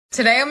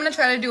Today I'm gonna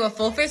try to do a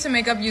full face of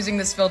makeup using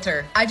this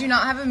filter. I do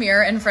not have a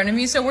mirror in front of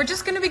me, so we're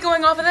just gonna be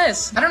going off of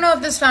this. I don't know if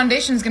this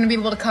foundation is gonna be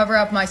able to cover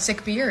up my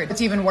sick beard.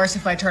 It's even worse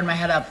if I turn my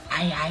head up.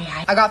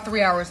 I got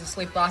 3 hours of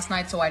sleep last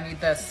night, so I need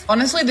this.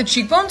 Honestly, the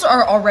cheekbones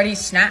are already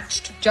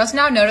snatched. Just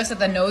now noticed that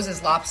the nose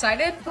is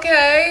lopsided.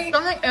 Okay,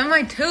 something in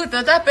my tooth.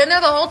 Has that been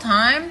there the whole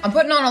time? I'm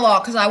putting on a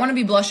lot because I want to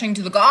be blushing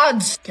to the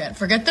gods. Can't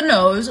forget the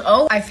nose.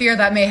 Oh, I fear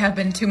that may have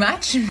been too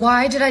much.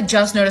 Why did I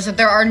just notice that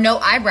there are no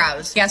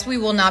eyebrows? Yes, we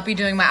will not be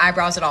doing my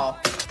eyebrows at all.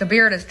 The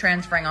beard is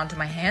transferring onto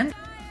my hand.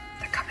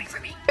 They're coming for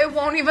me. It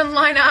won't even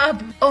line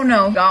up. Oh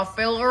no, got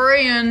filler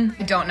in.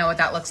 I don't know what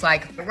that looks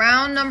like.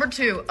 Round number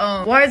 2.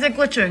 Oh, why is it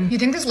glitching? You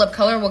think this lip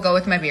color will go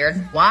with my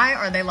beard? Why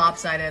are they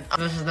lopsided?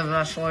 This is the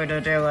best way to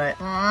do it.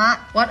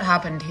 What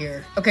happened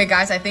here? Okay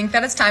guys, I think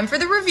that it's time for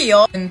the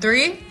reveal. In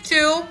 3,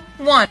 2,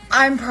 1.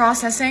 I'm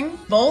processing.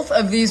 Both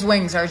of these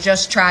wings are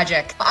just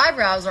tragic. The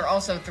eyebrows are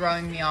also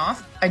throwing me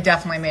off. I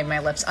definitely made my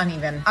lips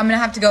uneven. I'm gonna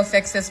have to go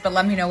fix this, but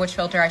let me know which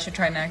filter I should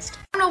try next.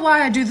 I don't know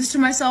why I do this to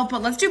myself,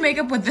 but let's do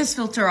makeup with this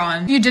filter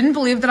on. You didn't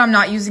believe that I'm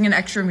not using an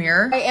extra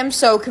mirror? I am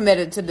so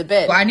committed to the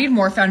bit. Well, I need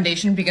more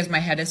foundation because my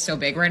head is so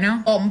big right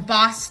now.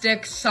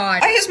 Bombastic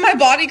side. Why is my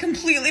body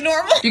completely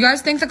normal? Do you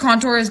guys think the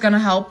contour is gonna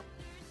help?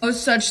 No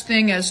such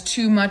thing as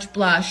too much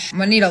blush. I'm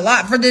gonna need a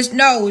lot for this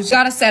nose.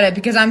 Gotta set it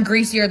because I'm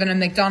greasier than a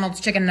McDonald's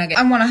chicken nugget.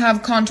 I wanna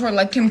have contour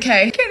like Kim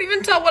K. I can't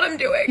even tell what I'm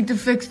doing. Need to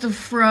fix the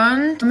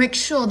front. Make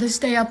sure they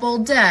stay up all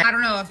day. I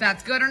don't know if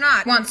that's good or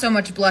not. I want so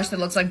much blush that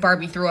looks like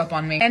Barbie threw up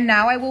on me. And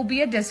now I will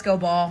be a disco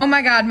ball. Oh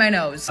my god, my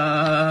nose.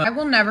 I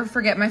will never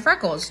forget my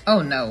freckles.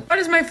 Oh no. Why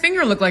does my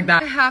finger look like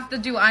that? I have to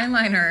do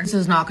eyeliner. This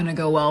is not gonna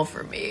go well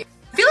for me.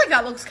 I feel like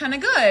that looks kind of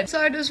good.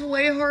 Side is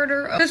way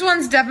harder. This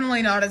one's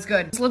definitely not as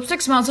good. This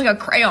lipstick smells like a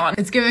crayon.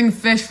 It's giving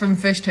fish from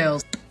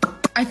fishtails.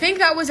 I think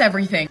that was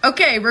everything.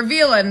 Okay,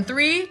 reveal in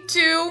 3,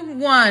 2,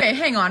 1. Okay,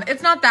 hang on.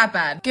 It's not that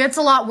bad. Gets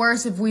a lot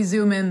worse if we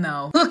zoom in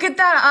though. Look at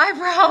that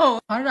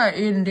eyebrow. How did I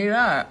even do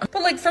that?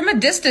 But like from a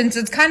distance,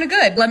 it's kind of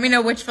good. Let me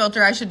know which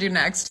filter I should do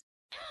next.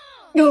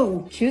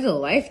 No, choose a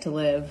life to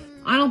live.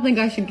 I don't think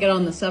I should get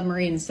on the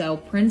submarine, so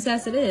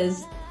princess it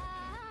is.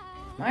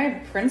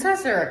 My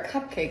princess or a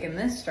cupcake in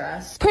this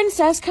dress?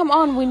 Princess, come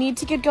on, we need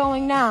to get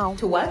going now.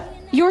 To what?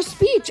 Your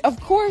speech, of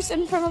course,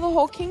 in front of the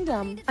whole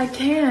kingdom. I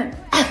can't.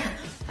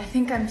 I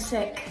think I'm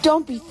sick.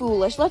 Don't be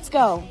foolish, let's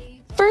go.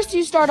 First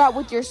you start out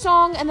with your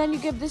song and then you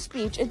give the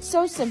speech. It's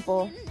so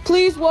simple.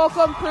 Please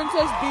welcome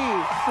Princess B.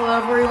 Hello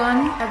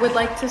everyone. I would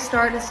like to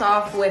start us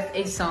off with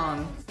a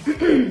song.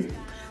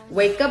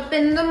 Wake up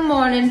in the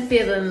morning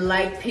feeling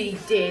like P.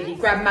 Diddy.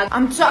 Grab my...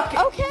 I'm talking.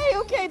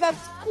 Okay,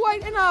 that's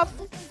quite enough.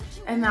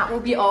 And that will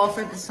be all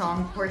for the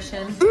song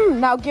portion.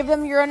 Now give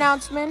them your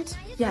announcement.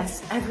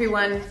 Yes,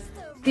 everyone.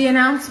 The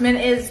announcement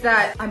is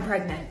that I'm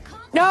pregnant.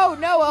 No,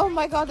 oh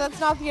my god,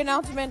 that's not the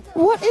announcement.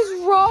 What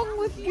is wrong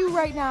with you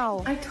right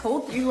now? I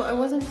told you I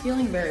wasn't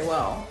feeling very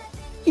well.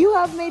 You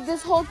have made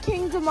this whole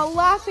kingdom a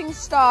laughing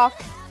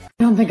stock.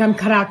 I don't think I'm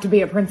cut out to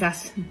be a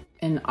princess.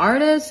 An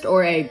artist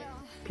or a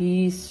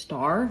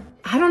P-star?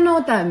 I don't know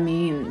what that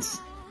means.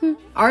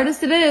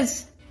 Artist it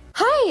is.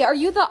 Hi, are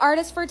you the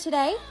artist for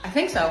today? I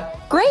think so.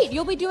 Great,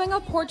 you'll be doing a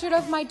portrait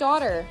of my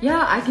daughter.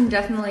 Yeah, I can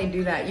definitely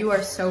do that. You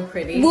are so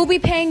pretty. We'll be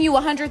paying you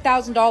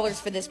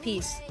 $100,000 for this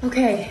piece.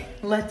 Okay,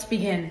 let's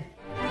begin.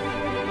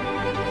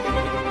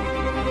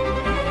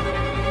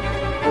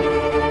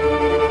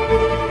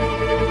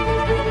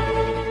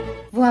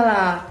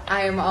 Voila,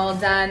 I am all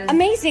done.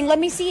 Amazing, let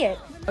me see it.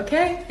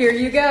 Okay, here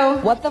you go.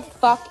 What the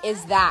fuck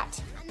is that?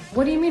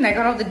 What do you mean? I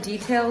got all the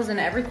details and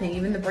everything,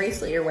 even the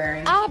bracelet you're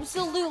wearing.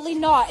 Absolutely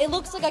not. It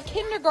looks like a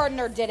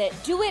kindergartner did it.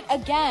 Do it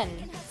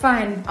again.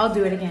 Fine, I'll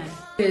do it again.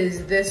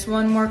 Is this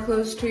one more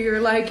close to your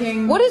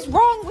liking? What is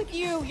wrong with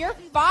you? You're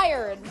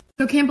fired.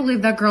 So can't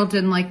believe that girl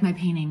didn't like my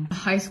painting. A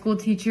high school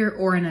teacher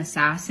or an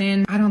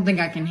assassin? I don't think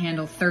I can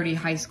handle 30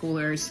 high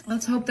schoolers.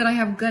 Let's hope that I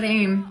have good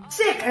aim.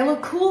 Sick, I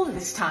look cool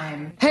this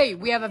time. Hey,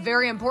 we have a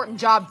very important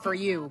job for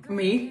you.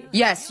 Me?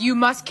 Yes, you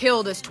must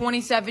kill this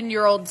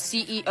 27-year-old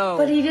CEO.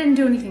 But he didn't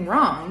do anything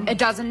wrong. It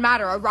doesn't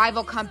matter. A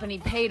rival company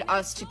paid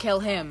us to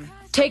kill him.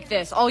 Take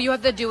this. All you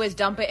have to do is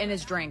dump it in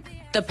his drink.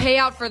 The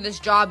payout for this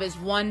job is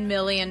 $1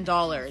 million.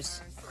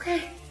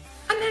 Okay.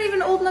 I'm not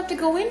even old enough to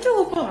go into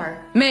a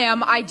bar.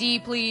 Ma'am, ID,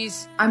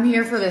 please. I'm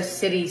here for the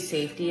city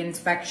safety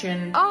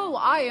inspection. Oh,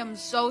 I am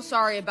so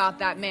sorry about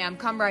that, ma'am.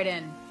 Come right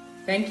in.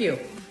 Thank you.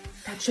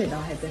 That should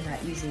not have been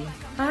that easy.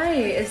 Hi,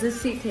 is this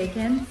seat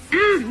taken?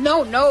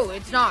 No,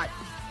 it's not.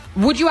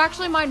 Would you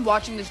actually mind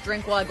watching this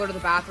drink while I go to the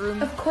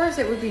bathroom? Of course,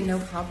 it would be no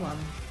problem.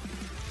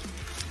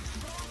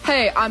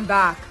 Hey, I'm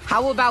back.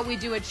 How about we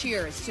do a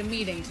cheers to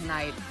meeting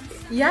tonight?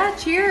 Yeah,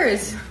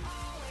 cheers.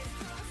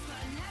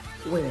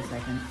 Wait a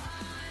second.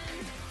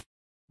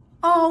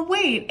 Oh,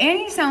 wait,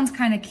 Annie sounds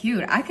kind of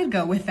cute. I could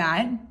go with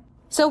that.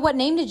 So what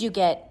name did you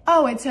get?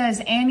 Oh, it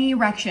says Annie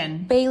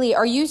Erection. Bailey,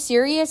 are you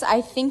serious?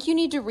 I think you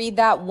need to read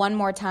that one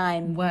more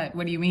time. What?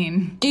 What do you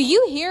mean? Do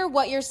you hear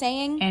what you're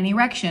saying? Annie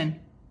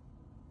Erection.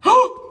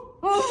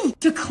 Oh,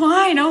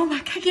 decline. Oh my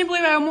God, I can't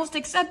believe I almost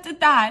accepted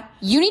that.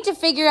 You need to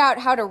figure out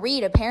how to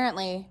read,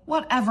 apparently.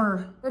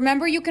 Whatever.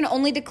 Remember, you can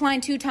only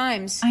decline 2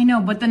 times. I know,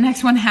 but the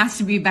next one has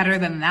to be better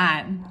than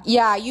that.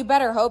 Yeah, you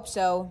better hope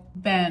so.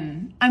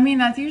 Ben. I mean,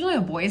 that's usually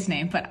a boy's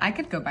name, but I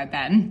could go by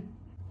Ben.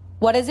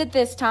 What is it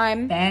this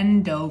time?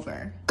 Bend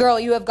over. Girl,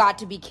 you have got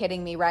to be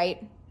kidding me,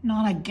 right?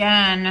 Not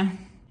again.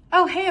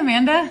 Oh, hey,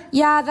 Amanda.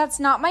 Yeah, that's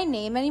not my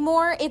name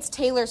anymore. It's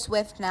Taylor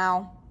Swift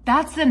now.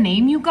 That's the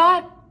name you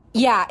got?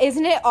 Yeah,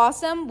 isn't it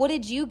awesome? What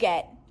did you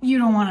get? You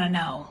don't want to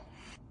know.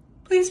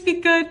 Please be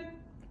good.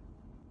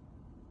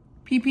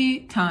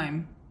 PP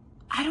time.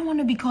 I don't want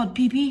to be called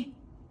PP.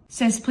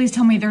 Sis, please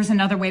tell me there's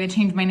another way to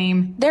change my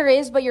name. There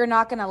is, but you're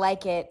not gonna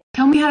like it.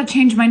 Tell me how to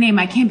change my name.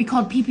 I can't be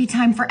called PP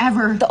time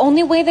forever. The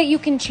only way that you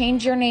can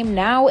change your name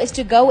now is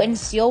to go and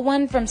steal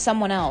one from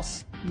someone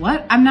else.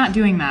 What? I'm not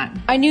doing that.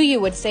 I knew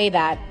you would say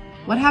that.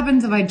 What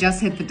happens if I just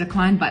hit the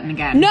decline button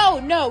again?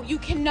 No, you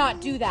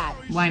cannot do that.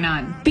 Why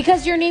not?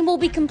 Because your name will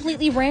be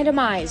completely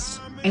randomized.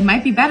 It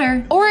might be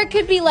better. Or it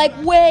could be like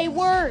way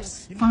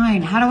worse.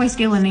 Fine, how do I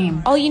steal a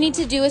name? All you need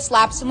to do is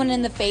slap someone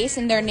in the face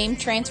and their name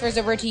transfers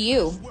over to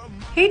you.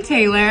 Hey,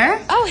 Taylor.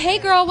 Oh, hey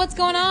girl, what's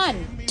going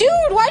on? Dude,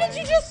 why did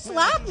you just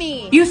slap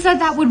me? You said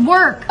that would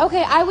work.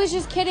 Okay, I was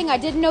just kidding. I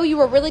didn't know you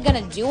were really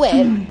gonna do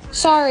it.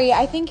 Sorry,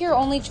 I think your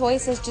only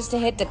choice is just to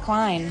hit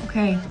decline.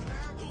 Okay.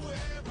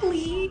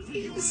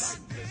 Please.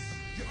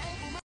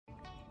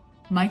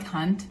 Mike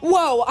Hunt.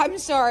 Whoa, I'm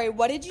sorry.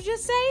 What did you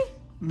just say?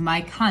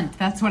 Mike Hunt,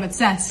 that's what it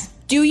says.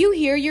 Do you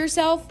hear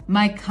yourself?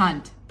 Mike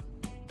Hunt.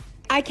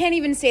 I can't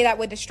even say that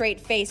with a straight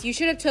face. You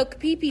should have took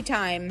pee-pee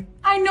time.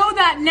 I know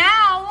that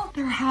now.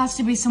 There has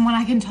to be someone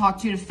I can talk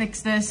to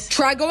fix this.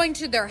 Try going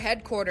to their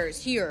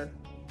headquarters here.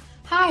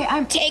 Hi,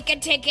 I'm... Take a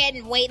ticket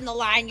and wait in the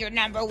line. Your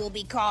number will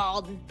be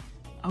called.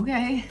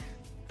 Okay.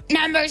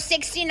 Number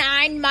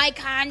 69, Mike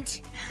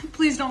Hunt.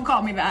 Please don't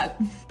call me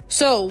that.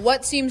 So,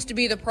 what seems to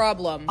be the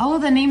problem? All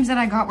of the names that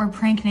I got were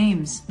prank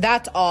names.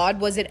 That's odd.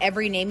 Was it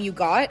every name you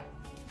got?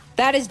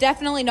 That is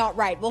definitely not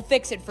right. We'll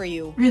fix it for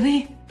you.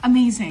 Really?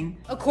 Amazing.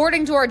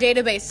 According to our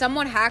database,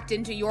 someone hacked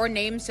into your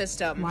name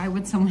system. Why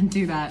would someone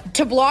do that?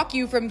 To block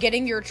you from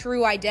getting your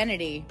true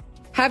identity.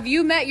 Have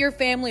you met your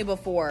family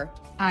before?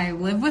 I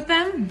live with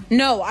them?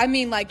 No, I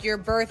mean like your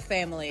birth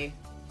family.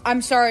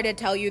 I'm sorry to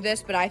tell you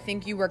this, but I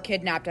think you were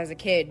kidnapped as a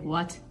kid.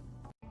 What?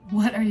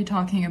 What are you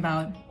talking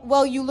about?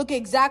 Well, you look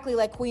exactly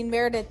like Queen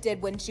Meredith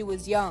did when she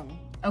was young.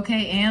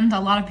 Okay, and a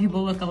lot of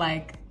people look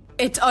alike.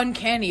 It's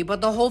uncanny, but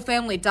the whole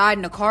family died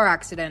in a car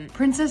accident.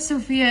 Princess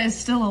Sophia is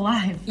still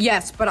alive.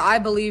 Yes, but I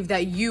believe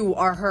that you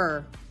are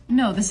her.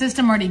 No, the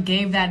system already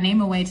gave that name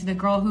away to the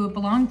girl who it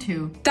belonged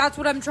to. That's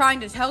what I'm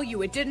trying to tell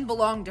you. It didn't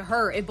belong to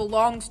her. It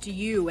belongs to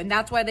you, and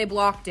that's why they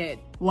blocked it.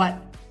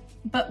 What?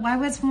 But why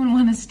would someone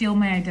want to steal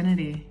my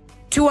identity?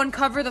 To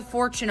uncover the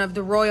fortune of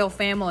the royal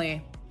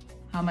family.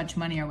 How much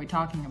money are we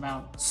talking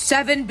about?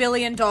 $7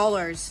 billion.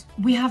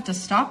 We have to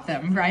stop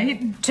them,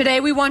 right?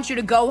 Today we want you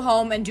to go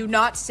home and do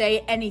not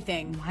say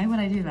anything. Why would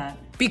I do that?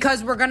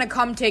 Because we're gonna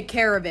come take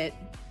care of it.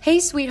 Hey,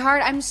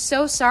 sweetheart, I'm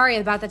so sorry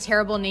about the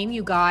terrible name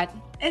you got.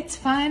 It's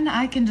fine,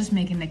 I can just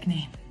make a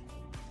nickname.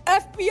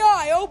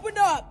 FBI, open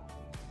up!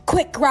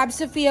 Quick, grab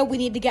Sophia, we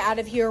need to get out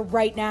of here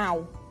right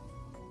now.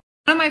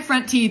 One of my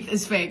front teeth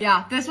is fake.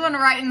 Yeah, this one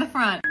right in the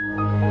front.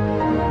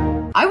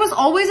 I was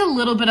always a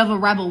little bit of a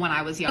rebel when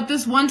I was young, but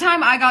this one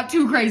time I got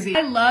too crazy.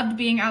 I loved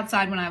being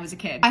outside when I was a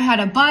kid. I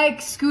had a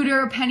bike,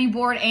 scooter, penny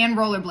board, and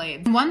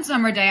rollerblades. One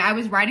summer day, I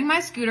was riding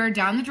my scooter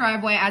down the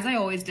driveway as I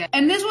always did,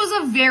 and this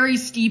was a very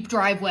steep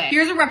driveway.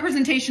 Here's a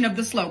representation of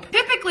the slope.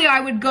 Typically,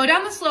 I would go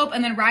down the slope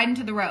and then ride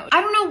into the road.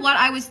 I don't know what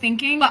I was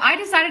thinking, but I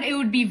decided it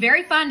would be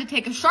very fun to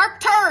take a sharp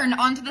turn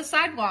onto the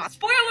sidewalk.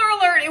 Spoiler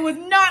alert, it was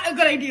not a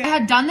good idea. I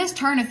had done this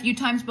turn a few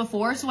times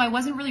before, so I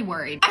wasn't really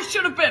worried. I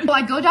should have been. So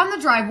I go down the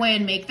driveway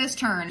and make this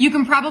turn. You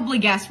can probably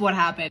guess what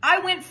happened. I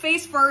went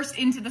face first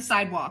into the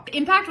sidewalk. The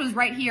impact was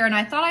right here and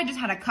I thought I just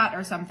had a cut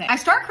or something. I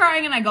start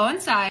crying and I go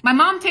inside. My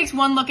mom takes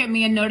one look at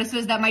me and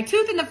notices that my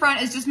tooth in the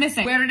front is just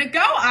missing. Where did it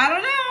go? I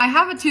don't know. I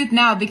have a tooth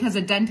now because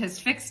a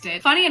dentist fixed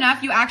it. Funny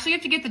enough, you actually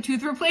have to get the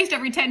tooth replaced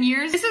every 10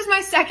 years. This is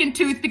my second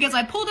tooth because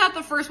I pulled out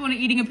the first one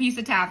eating a piece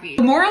of taffy.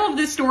 The moral of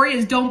this story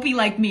is don't be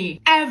like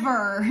me.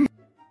 Ever.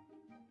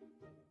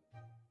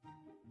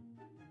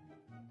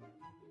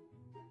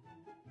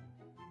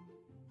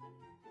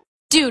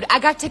 Dude, I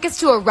got tickets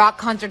to a rock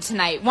concert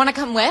tonight. Wanna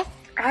come with?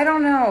 I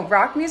don't know.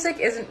 Rock music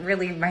isn't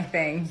really my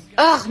thing.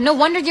 Ugh, no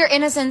wonder your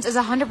innocence is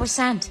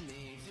 100%.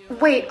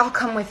 Wait, I'll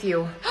come with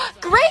you.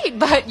 Great,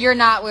 but you're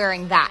not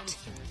wearing that.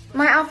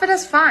 My outfit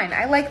is fine.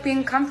 I like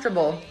being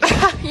comfortable.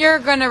 You're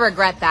gonna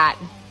regret that.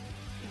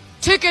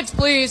 Tickets,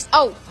 please.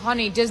 Oh,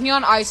 honey, Disney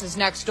on Ice is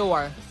next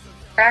door.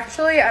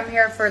 Actually, I'm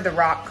here for the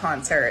rock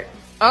concert.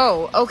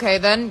 Oh, okay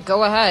then,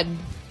 go ahead.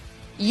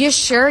 You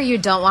sure you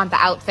don't want the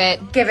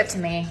outfit? Give it to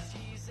me.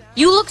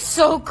 You look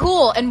so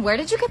cool, and where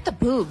did you get the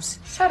boobs?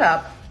 Shut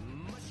up.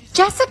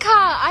 Jessica,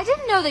 I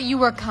didn't know that you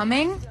were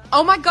coming.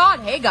 Oh my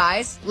god, hey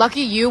guys. Lucky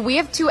you, we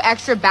have 2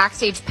 extra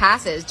backstage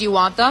passes. Do you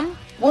want them?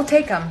 We'll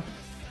take them.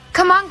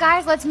 Come on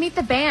guys, let's meet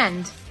the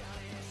band.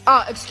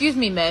 Excuse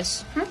me,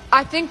 miss.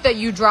 I think that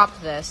you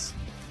dropped this.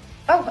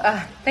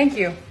 Oh, thank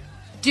you.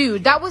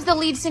 Dude, that was the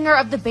lead singer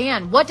of the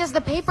band. What does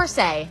the paper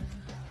say?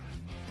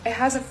 It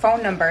has a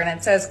phone number and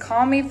it says,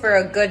 call me for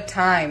a good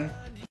time.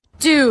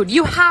 Dude,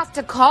 you have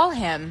to call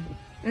him.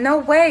 No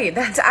way,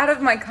 that's out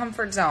of my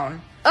comfort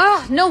zone.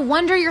 Ugh, no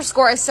wonder your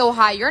score is so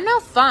high. You're no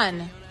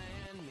fun.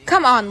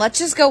 Come on, let's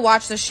just go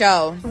watch the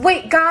show.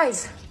 Wait,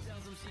 guys.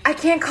 I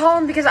can't call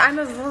him because I'm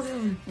a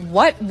virgin.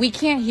 What? We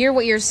can't hear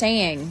what you're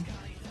saying.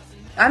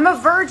 I'm a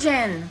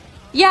virgin.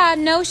 Yeah,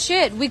 no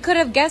shit. We could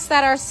have guessed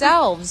that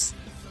ourselves.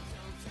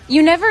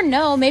 You never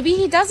know. Maybe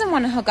he doesn't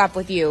want to hook up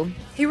with you.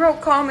 He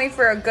wrote call me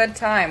for a good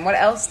time. What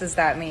else does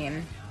that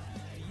mean?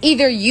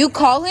 Either you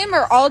call him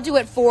or I'll do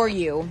it for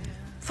you.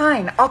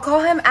 Fine, I'll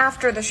call him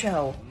after the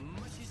show.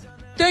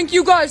 Thank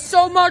you guys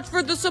so much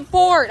for the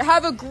support.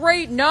 Have a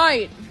great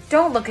night.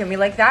 Don't look at me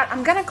like that.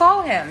 I'm gonna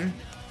call him.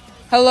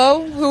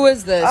 Hello? Who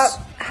is this?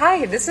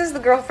 Hi, this is the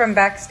girl from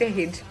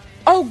backstage.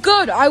 Oh,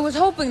 good. I was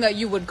hoping that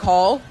you would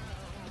call.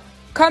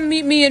 Come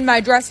meet me in my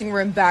dressing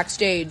room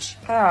backstage.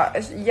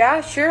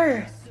 Yeah,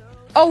 sure.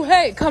 Oh,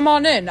 hey, come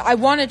on in. I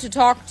wanted to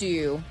talk to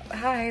you.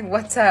 Hi,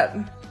 what's up?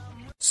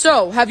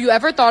 So, have you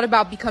ever thought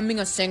about becoming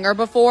a singer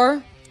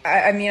before?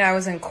 I mean, I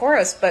was in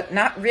chorus, but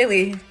not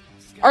really.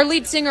 Our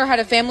lead singer had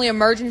a family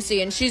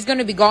emergency and she's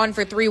gonna be gone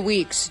for 3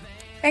 weeks.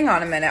 Hang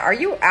on a minute, are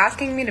you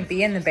asking me to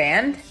be in the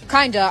band?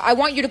 Kinda. I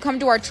want you to come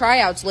to our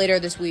tryouts later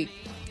this week.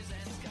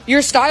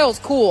 Your style's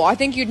cool. I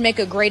think you'd make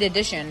a great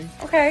addition.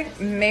 Okay,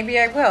 maybe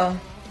I will.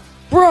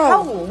 Bro!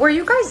 Oh, were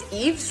you guys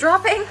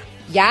eavesdropping?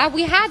 Yeah,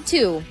 we had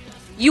to.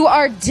 You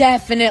are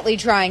definitely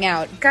trying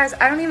out. Guys,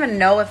 I don't even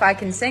know if I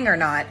can sing or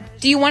not.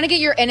 Do you want to get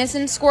your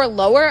innocence score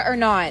lower or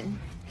not?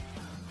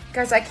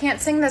 Guys, I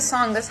can't sing this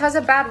song. This has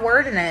a bad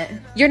word in it.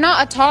 You're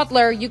not a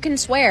toddler. You can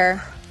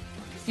swear.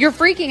 You're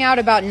freaking out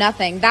about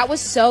nothing. That was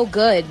so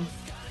good.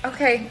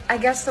 Okay, I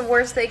guess the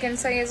worst they can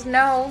say is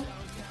no.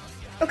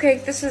 Okay,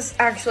 this is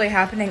actually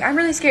happening. I'm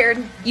really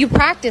scared. You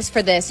practiced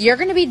for this. You're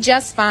gonna be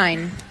just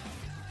fine.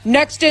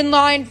 Next in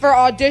line for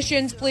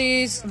auditions,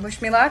 please.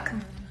 Wish me luck.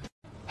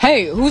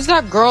 Hey, who's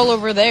that girl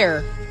over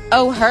there?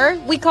 Oh, her?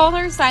 We call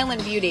her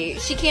Silent Beauty.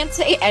 She can't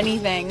say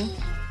anything.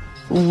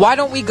 Why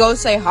don't we go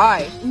say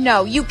hi?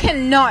 No, you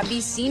cannot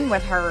be seen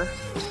with her.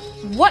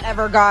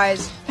 Whatever,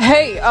 guys.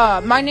 Hey,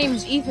 my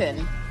name's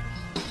Ethan.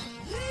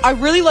 I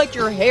really like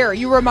your hair.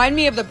 You remind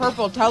me of the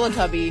purple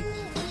Teletubby.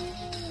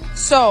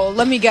 So,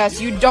 let me guess,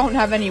 you don't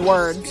have any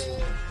words.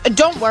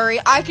 Don't worry,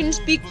 I can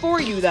speak for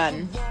you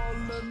then.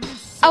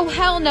 Oh,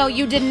 hell no,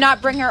 you did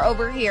not bring her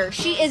over here.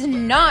 She is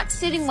not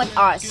sitting with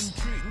us.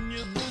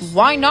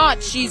 Why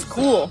not? She's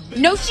cool.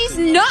 No, she's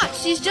not.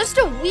 She's just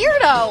a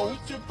weirdo.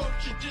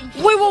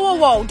 Wait,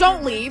 whoa,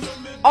 don't leave.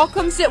 I'll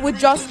come sit with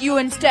just you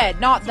instead,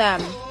 not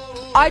them.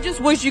 I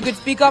just wish you could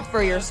speak up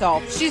for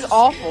yourself. She's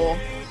awful.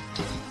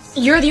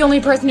 You're the only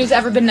person who's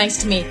ever been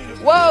nice to me.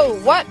 Whoa,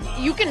 what?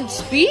 You can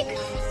speak?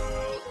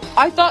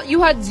 I thought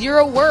you had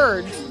 0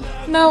 words.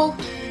 No,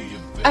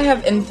 I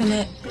have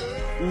infinite.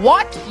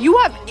 What? You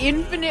have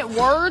infinite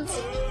words?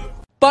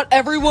 But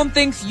everyone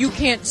thinks you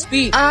can't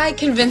speak. I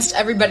convinced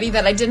everybody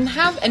that I didn't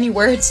have any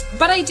words,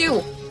 but I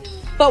do.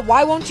 But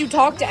why won't you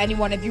talk to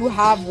anyone if you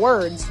have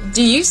words?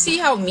 Do you see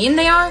how mean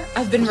they are?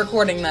 I've been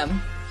recording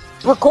them.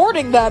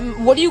 Recording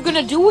them? What are you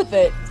gonna do with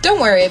it? Don't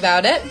worry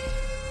about it.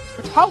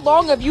 How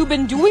long have you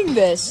been doing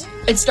this?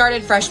 It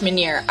started freshman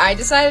year. I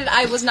decided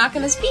I was not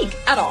gonna speak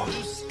at all.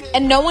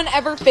 And no one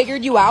ever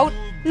figured you out?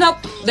 Nope,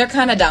 they're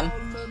kinda dumb.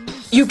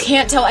 You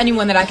can't tell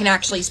anyone that I can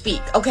actually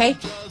speak, okay?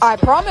 I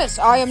promise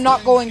I am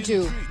not going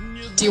to.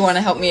 Do you want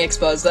to help me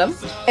expose them?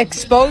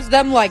 Expose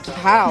them like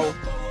how?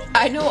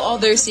 I know all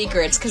their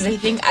secrets because they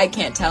think I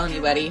can't tell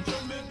anybody.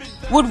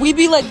 Would we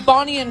be like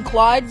Bonnie and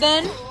Clyde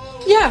then?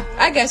 Yeah,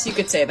 I guess you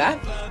could say that.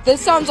 This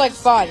sounds like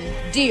fun.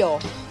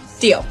 Deal.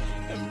 Deal.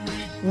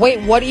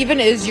 Wait, what even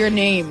is your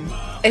name?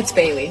 It's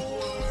Bailey.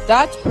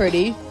 That's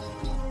pretty.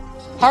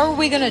 How are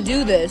we gonna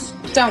do this?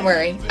 Don't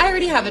worry, I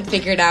already have it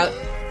figured out.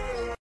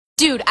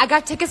 Dude, I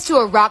got tickets to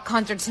a rock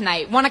concert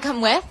tonight. Wanna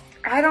come with?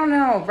 I don't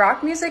know.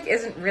 Rock music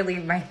isn't really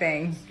my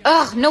thing.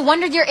 Ugh, no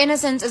wonder your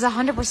innocence is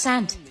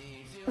 100%.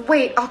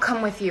 Wait, I'll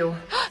come with you.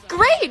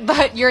 Great,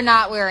 but you're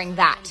not wearing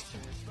that.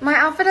 My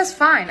outfit is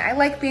fine. I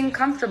like being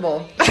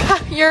comfortable.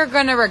 You're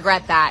gonna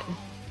regret that.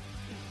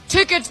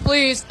 Tickets,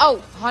 please.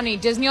 Oh, honey,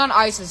 Disney on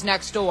Ice is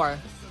next door.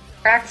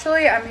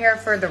 Actually, I'm here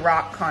for the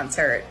rock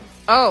concert.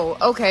 Oh,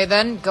 okay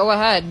then. Go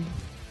ahead.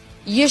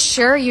 You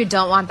sure you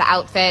don't want the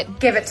outfit?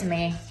 Give it to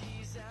me.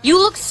 You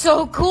look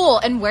so cool.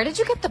 And where did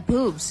you get the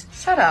boobs?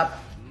 Shut up.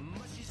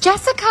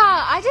 Jessica,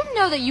 I didn't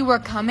know that you were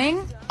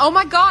coming. Oh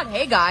my god,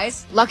 hey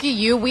guys. Lucky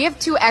you, we have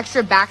 2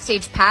 extra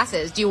backstage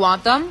passes. Do you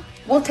want them?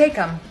 We'll take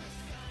them.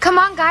 Come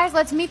on guys,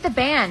 let's meet the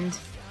band.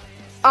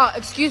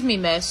 Excuse me,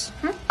 miss.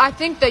 I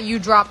think that you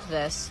dropped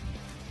this.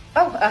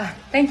 Oh,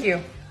 thank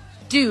you.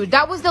 Dude,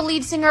 that was the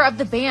lead singer of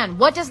the band.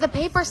 What does the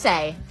paper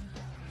say?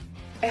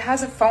 It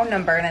has a phone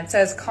number and it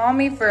says, call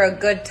me for a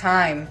good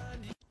time.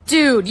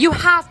 Dude, you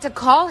have to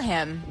call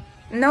him.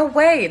 No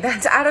way,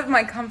 that's out of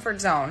my comfort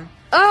zone.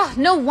 Ugh,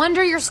 no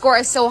wonder your score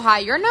is so high.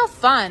 You're no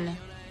fun.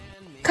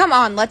 Come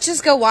on, let's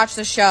just go watch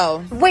the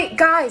show. Wait,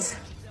 guys.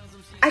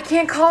 I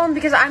can't call him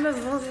because I'm a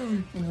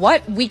virgin.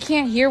 What? We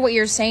can't hear what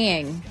you're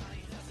saying.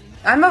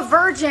 I'm a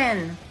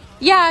virgin.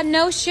 Yeah,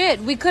 no shit.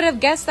 We could have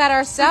guessed that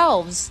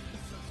ourselves.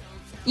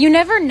 You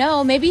never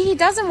know. Maybe he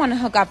doesn't want to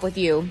hook up with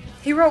you.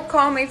 He wrote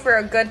call me for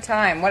a good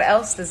time. What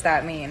else does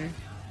that mean?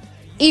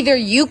 Either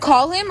you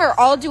call him or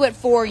I'll do it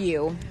for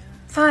you.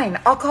 Fine,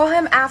 I'll call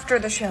him after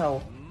the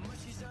show.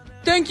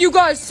 Thank you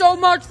guys so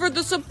much for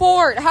the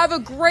support. Have a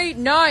great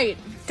night.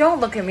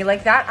 Don't look at me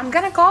like that. I'm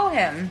gonna call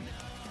him.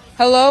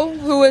 Hello?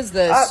 Who is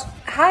this?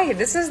 Hi,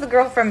 this is the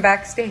girl from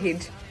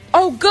backstage.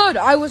 Oh, good.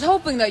 I was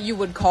hoping that you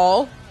would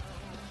call.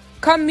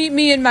 Come meet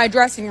me in my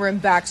dressing room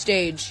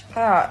backstage.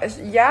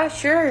 Yeah,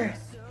 sure.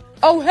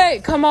 Oh, hey,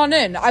 come on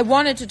in. I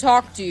wanted to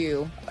talk to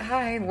you.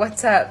 Hi,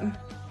 what's up?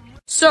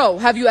 So,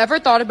 have you ever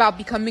thought about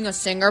becoming a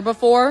singer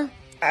before?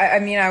 I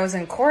mean, I was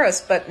in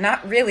chorus, but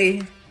not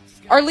really.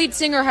 Our lead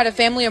singer had a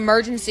family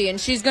emergency and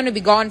she's gonna be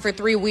gone for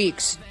 3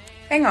 weeks.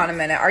 Hang on a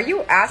minute. Are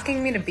you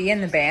asking me to be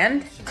in the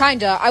band?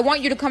 Kinda. I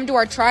want you to come to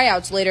our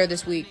tryouts later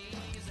this week.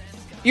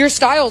 Your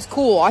style's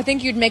cool. I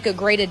think you'd make a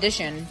great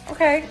addition.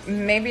 Okay,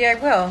 maybe I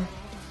will.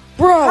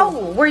 Bro!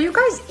 Oh, were you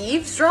guys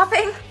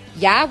eavesdropping?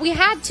 Yeah, we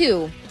had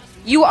to.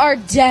 You are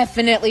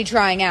definitely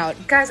trying out.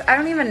 Guys, I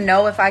don't even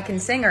know if I can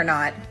sing or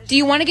not. Do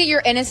you want to get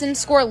your innocence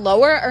score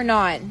lower or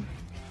not?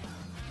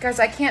 Guys,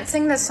 I can't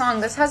sing this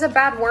song. This has a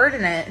bad word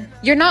in it.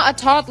 You're not a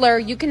toddler.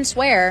 You can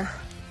swear.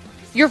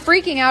 You're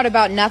freaking out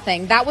about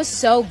nothing. That was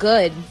so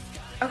good.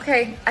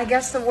 Okay, I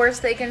guess the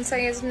worst they can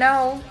say is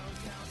no.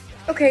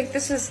 Okay,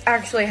 this is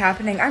actually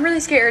happening. I'm really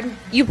scared.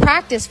 You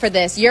practiced for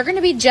this. You're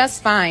gonna be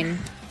just fine.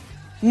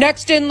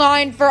 Next in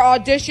line for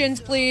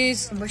auditions,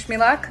 please. Wish me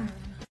luck.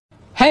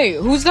 Hey,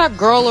 who's that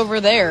girl over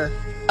there?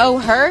 Oh,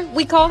 her?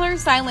 We call her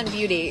Silent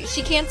Beauty.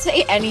 She can't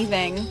say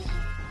anything.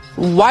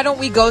 Why don't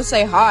we go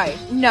say hi?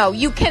 No,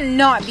 you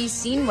cannot be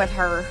seen with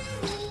her.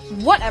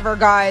 Whatever,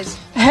 guys.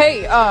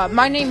 Hey,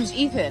 my name's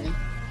Ethan.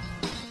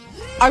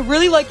 I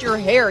really like your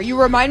hair.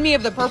 You remind me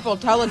of the purple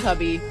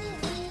Teletubby.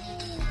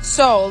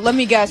 So, let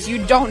me guess,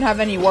 you don't have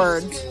any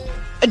words.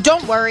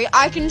 Don't worry,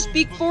 I can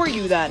speak for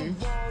you then.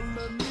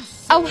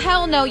 Oh,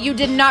 hell no, you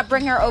did not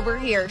bring her over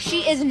here.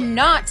 She is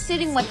not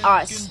sitting with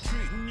us.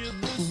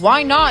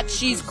 Why not?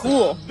 She's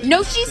cool.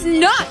 No, she's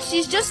not.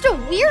 She's just a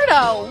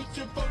weirdo.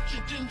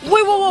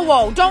 Wait,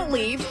 whoa, don't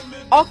leave.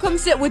 I'll come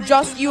sit with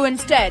just you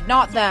instead,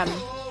 not them.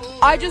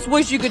 I just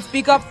wish you could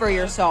speak up for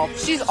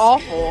yourself. She's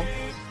awful.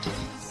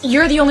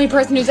 You're the only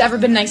person who's ever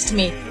been nice to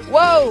me.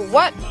 Whoa,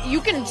 what?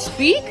 You can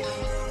speak?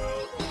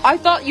 I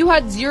thought you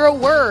had 0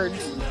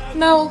 words.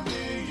 No,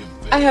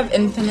 I have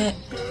infinite.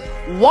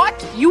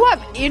 What? You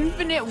have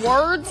infinite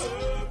words?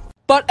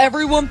 But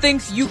everyone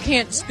thinks you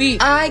can't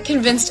speak. I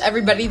convinced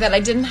everybody that I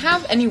didn't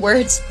have any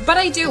words, but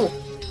I do.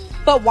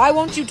 But why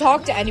won't you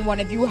talk to anyone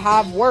if you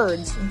have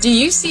words? Do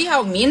you see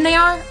how mean they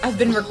are? I've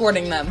been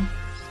recording them.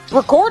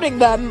 Recording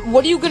them?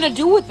 What are you gonna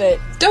do with it?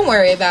 Don't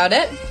worry about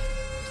it.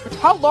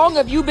 How long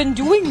have you been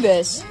doing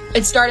this?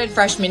 It started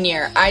freshman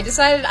year. I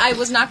decided I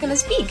was not gonna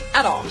speak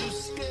at all.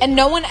 And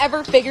no one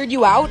ever figured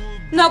you out?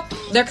 Nope,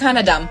 they're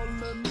kinda dumb.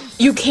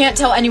 You can't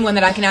tell anyone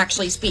that I can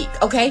actually speak,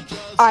 okay?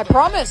 I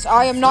promise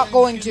I am not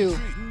going to.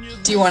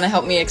 Do you want to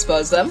help me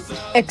expose them?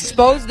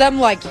 Expose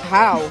them like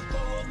how?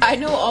 I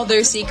know all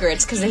their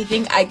secrets because they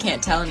think I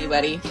can't tell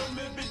anybody.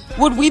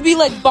 Would we be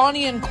like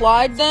Bonnie and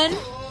Clyde then?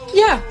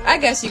 Yeah, I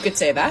guess you could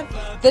say that.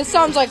 This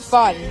sounds like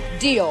fun.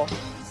 Deal.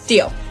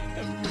 Deal.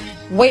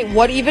 Wait,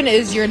 what even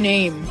is your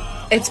name?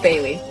 It's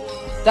Bailey.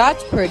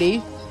 That's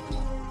pretty.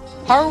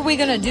 How are we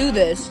gonna do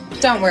this?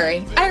 Don't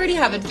worry, I already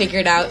have it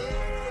figured out.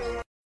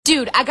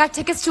 Dude, I got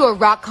tickets to a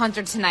rock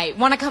concert tonight.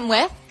 Wanna come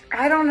with?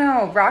 I don't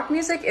know. Rock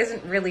music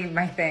isn't really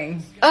my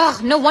thing.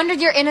 Ugh, no wonder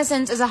your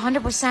innocence is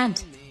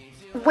 100%.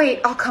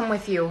 Wait, I'll come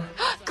with you.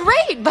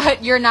 Great,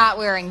 but you're not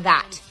wearing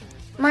that.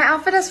 My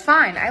outfit is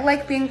fine. I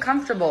like being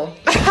comfortable.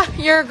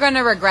 You're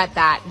gonna regret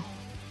that.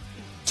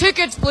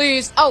 Tickets,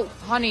 please. Oh,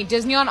 honey,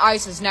 Disney on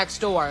Ice is next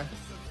door.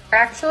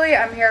 Actually,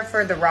 I'm here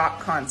for the rock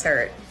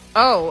concert.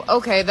 Oh,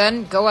 okay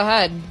then. Go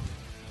ahead.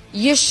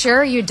 You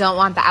sure you don't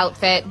want the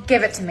outfit?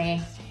 Give it to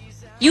me.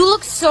 You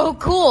look so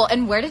cool.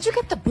 And where did you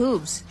get the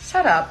boobs?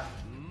 Shut up.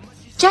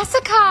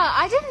 Jessica,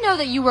 I didn't know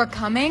that you were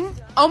coming.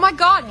 Oh my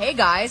god, hey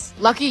guys.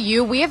 Lucky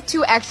you, we have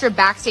 2 extra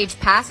backstage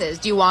passes.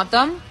 Do you want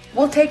them?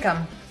 We'll take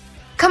them.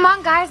 Come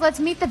on guys, let's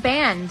meet the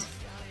band.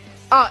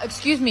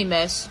 Excuse me,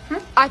 miss.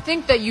 I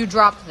think that you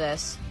dropped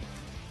this.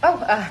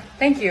 Oh,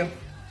 thank you.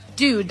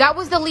 Dude, that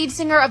was the lead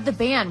singer of the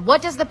band.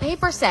 What does the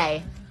paper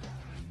say?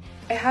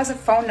 It has a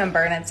phone number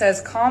and it says,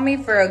 call me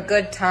for a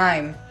good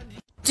time.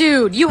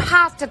 Dude, you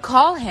have to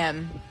call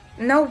him.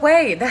 No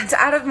way, that's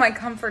out of my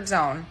comfort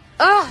zone.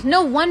 Ugh,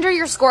 no wonder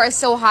your score is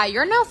so high.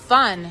 You're no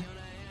fun.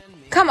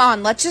 Come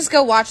on, let's just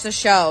go watch the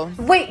show.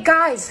 Wait,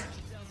 guys.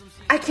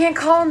 I can't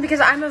call him because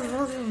I'm a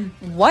virgin.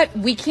 What?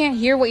 We can't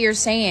hear what you're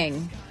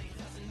saying.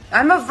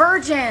 I'm a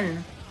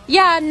virgin.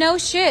 Yeah, no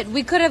shit.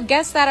 We could have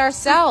guessed that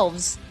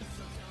ourselves.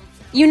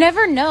 You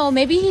never know.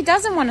 Maybe he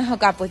doesn't want to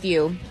hook up with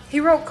you. He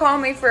wrote call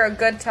me for a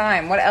good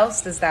time. What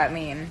else does that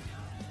mean?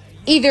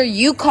 Either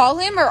you call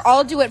him or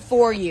I'll do it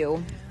for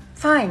you.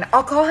 Fine,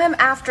 I'll call him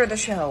after the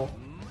show.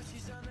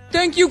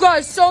 Thank you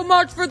guys so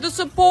much for the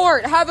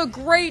support. Have a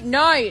great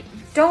night.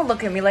 Don't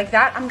look at me like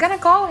that. I'm gonna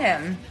call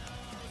him.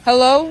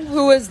 Hello?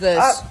 Who is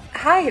this?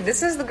 Hi,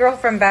 this is the girl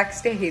from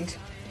backstage.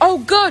 Oh,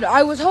 good.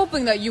 I was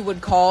hoping that you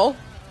would call.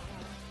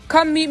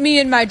 Come meet me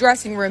in my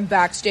dressing room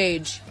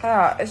backstage.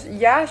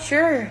 Yeah,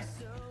 sure.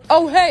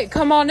 Oh, hey,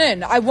 come on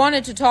in. I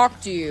wanted to talk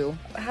to you.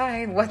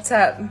 Hi, what's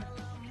up?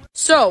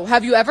 So,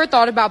 have you ever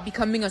thought about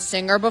becoming a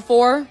singer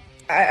before?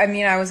 I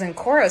mean, I was in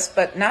chorus,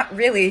 but not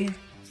really.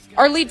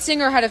 Our lead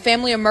singer had a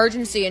family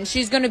emergency and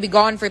she's gonna be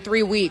gone for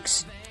 3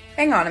 weeks.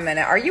 Hang on a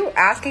minute, are you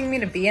asking me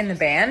to be in the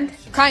band?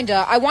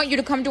 Kinda. I want you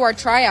to come to our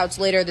tryouts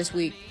later this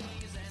week.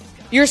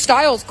 Your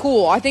style's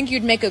cool. I think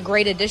you'd make a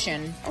great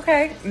addition.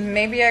 Okay,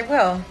 maybe I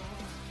will.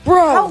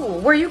 Bro! Oh,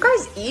 were you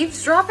guys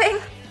eavesdropping?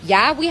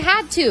 Yeah, we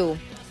had to.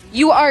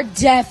 You are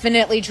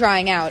definitely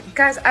trying out.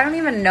 Guys, I don't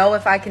even know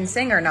if I can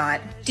sing or not.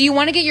 Do you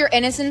want to get your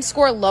innocence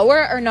score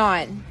lower or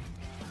not?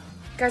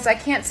 Guys, I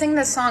can't sing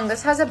this song.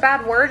 This has a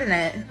bad word in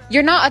it.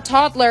 You're not a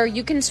toddler.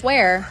 You can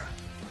swear.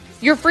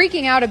 You're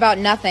freaking out about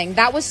nothing.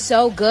 That was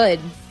so good.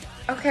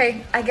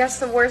 Okay, I guess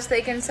the worst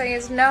they can say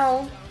is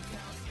no.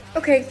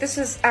 Okay, this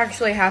is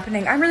actually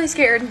happening. I'm really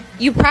scared.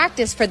 You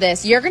practiced for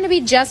this. You're going to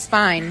be just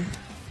fine.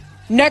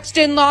 Next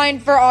in line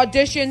for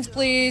auditions,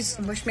 please.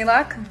 Wish me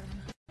luck.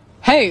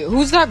 Hey,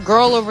 who's that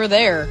girl over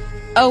there?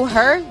 Oh,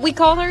 her? We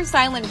call her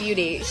Silent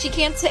Beauty. She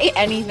can't say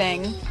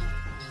anything.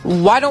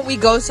 Why don't we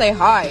go say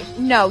hi?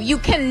 No, you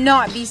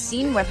cannot be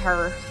seen with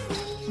her.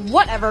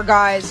 Whatever,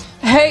 guys.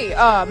 Hey,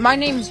 my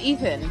name's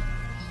Ethan.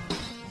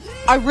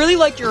 I really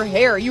like your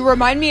hair. You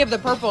remind me of the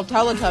purple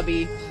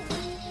Teletubby.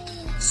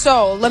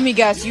 So, let me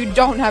guess, you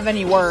don't have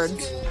any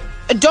words.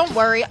 Don't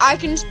worry, I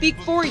can speak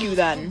for you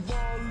then.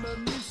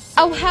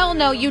 Oh, hell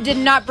no, you did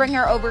not bring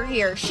her over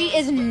here. She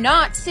is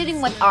not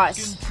sitting with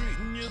us.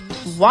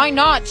 Why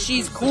not?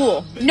 She's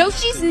cool. No,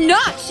 she's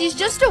not. She's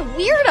just a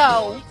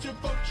weirdo.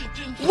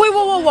 Wait,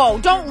 whoa,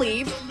 don't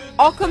leave.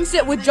 I'll come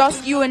sit with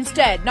just you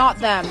instead, not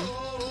them.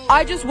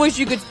 I just wish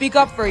you could speak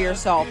up for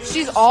yourself.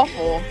 She's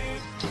awful.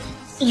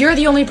 You're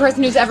the only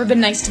person who's ever been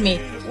nice to me.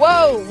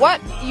 Whoa,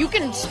 what? You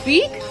can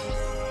speak?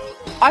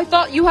 I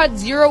thought you had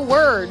 0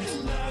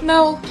 words.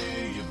 No,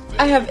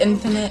 I have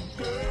infinite.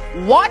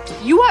 What?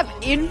 You have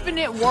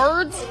infinite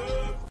words?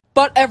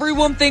 But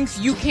everyone thinks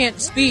you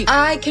can't speak.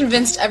 I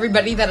convinced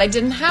everybody that I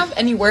didn't have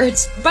any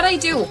words, but I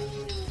do.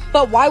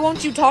 But why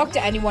won't you talk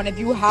to anyone if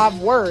you have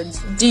words?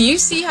 Do you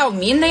see how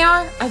mean they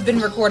are? I've been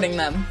recording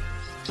them.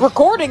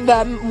 Recording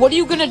them? What are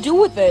you gonna do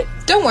with it?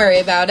 Don't worry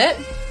about it.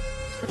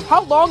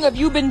 How long have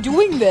you been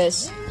doing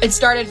this? It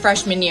started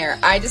freshman year.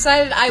 I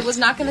decided I was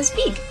not gonna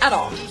speak at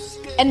all.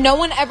 And no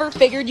one ever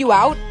figured you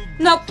out?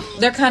 Nope,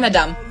 they're kinda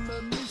dumb.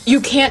 You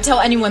can't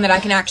tell anyone that I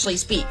can actually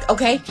speak,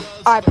 okay?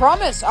 I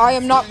promise I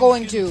am not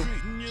going to.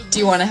 Do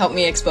you want to help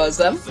me expose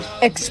them?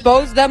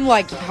 Expose them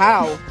like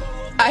how?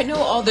 I know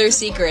all their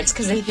secrets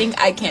because they think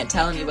I can't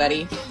tell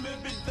anybody.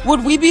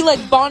 Would we be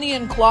like Bonnie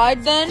and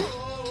Clyde then?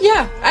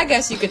 Yeah, I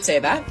guess you could say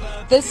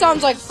that. This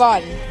sounds like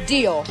fun.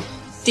 Deal.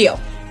 Deal.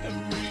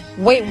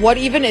 Wait, what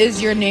even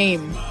is your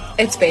name?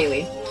 It's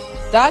Bailey.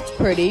 That's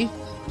pretty.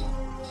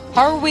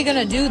 How are we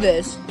gonna do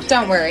this?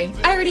 Don't worry,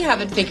 I already have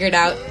it figured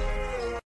out.